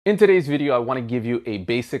In today's video, I want to give you a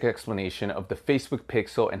basic explanation of the Facebook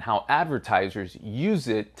Pixel and how advertisers use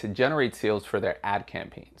it to generate sales for their ad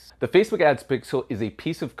campaigns. The Facebook Ads Pixel is a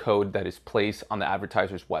piece of code that is placed on the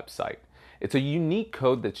advertiser's website. It's a unique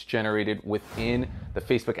code that's generated within the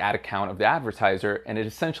Facebook ad account of the advertiser, and it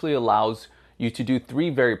essentially allows you to do three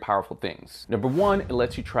very powerful things. Number one, it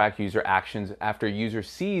lets you track user actions after a user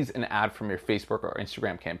sees an ad from your Facebook or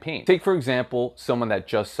Instagram campaign. Take, for example, someone that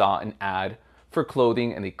just saw an ad for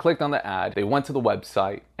clothing and they clicked on the ad, they went to the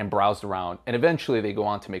website and browsed around, and eventually they go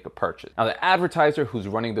on to make a purchase. Now the advertiser who's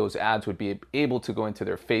running those ads would be able to go into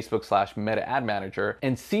their Facebook/Meta Ad Manager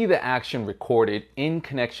and see the action recorded in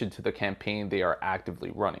connection to the campaign they are actively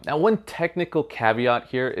running. Now one technical caveat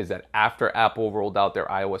here is that after Apple rolled out their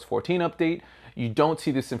iOS 14 update, you don't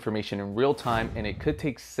see this information in real time, and it could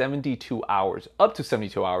take 72 hours, up to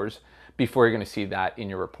 72 hours, before you're going to see that in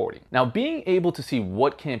your reporting. Now, being able to see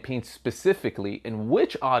what campaign specifically and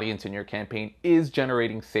which audience in your campaign is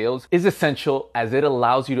generating sales is essential, as it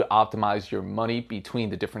allows you to optimize your money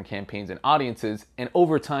between the different campaigns and audiences and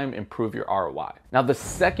over time improve your ROI. Now, the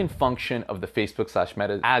second function of the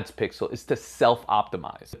Facebook/Meta Ads Pixel is to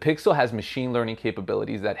self-optimize. The Pixel has machine learning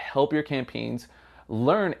capabilities that help your campaigns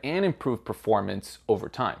learn and improve performance over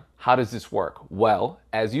time. How does this work? Well,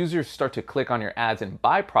 as users start to click on your ads and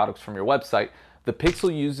buy products from your website, the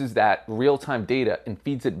Pixel uses that real-time data and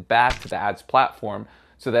feeds it back to the ads platform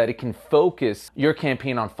so that it can focus your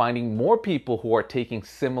campaign on finding more people who are taking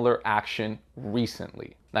similar action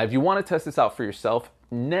recently. Now, if you want to test this out for yourself,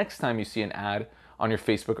 next time you see an ad on your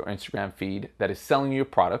Facebook or Instagram feed that is selling you a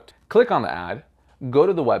product, click on the ad, go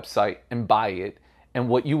to the website and buy it. And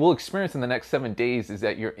what you will experience in the next 7 days is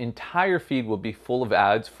that your entire feed will be full of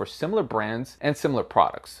ads for similar brands and similar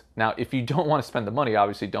products. Now, if you don't want to spend the money,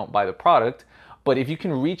 obviously don't buy the product, but if you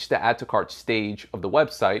can reach the add to cart stage of the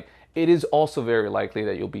website, it is also very likely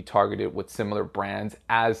that you'll be targeted with similar brands,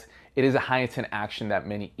 as it is a high intent action that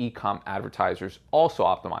many e-comm advertisers also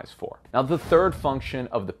optimize for. Now, the third function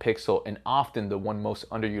of the Pixel, and often the one most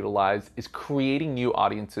underutilized, is creating new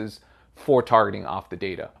audiences for targeting off the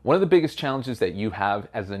data. One of the biggest challenges that you have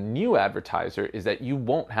as a new advertiser is that you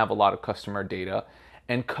won't have a lot of customer data,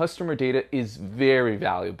 and customer data is very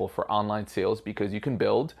valuable for online sales because you can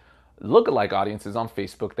build lookalike audiences on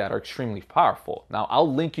Facebook that are extremely powerful. Now,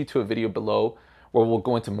 I'll link you to a video below where we'll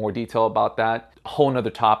go into more detail about that, a whole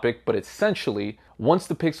nother topic, but essentially, once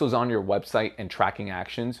the Pixel is on your website and tracking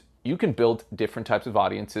actions, you can build different types of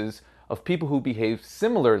audiences of people who behave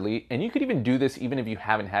similarly, and you could even do this even if you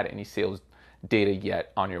haven't had any sales data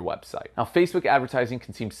yet on your website. Now, Facebook advertising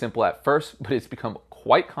can seem simple at first, but it's become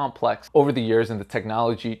quite complex over the years, and the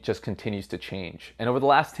technology just continues to change. And over the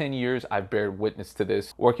last 10 years, I've bared witness to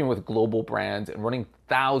this, working with global brands and running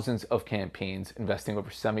thousands of campaigns, investing over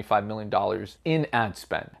 $75 million in ad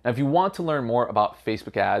spend. Now, if you want to learn more about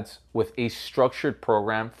Facebook ads with a structured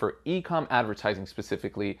program for e-comm advertising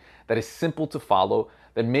specifically that is simple to follow,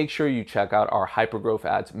 then make sure you check out our Hypergrowth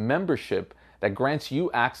Ads membership that grants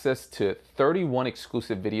you access to 31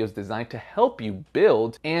 exclusive videos designed to help you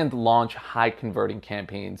build and launch high converting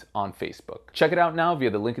campaigns on Facebook. Check it out now via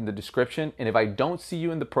the link in the description. And if I don't see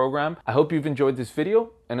you in the program, I hope you've enjoyed this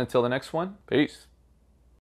video. And until the next one, peace.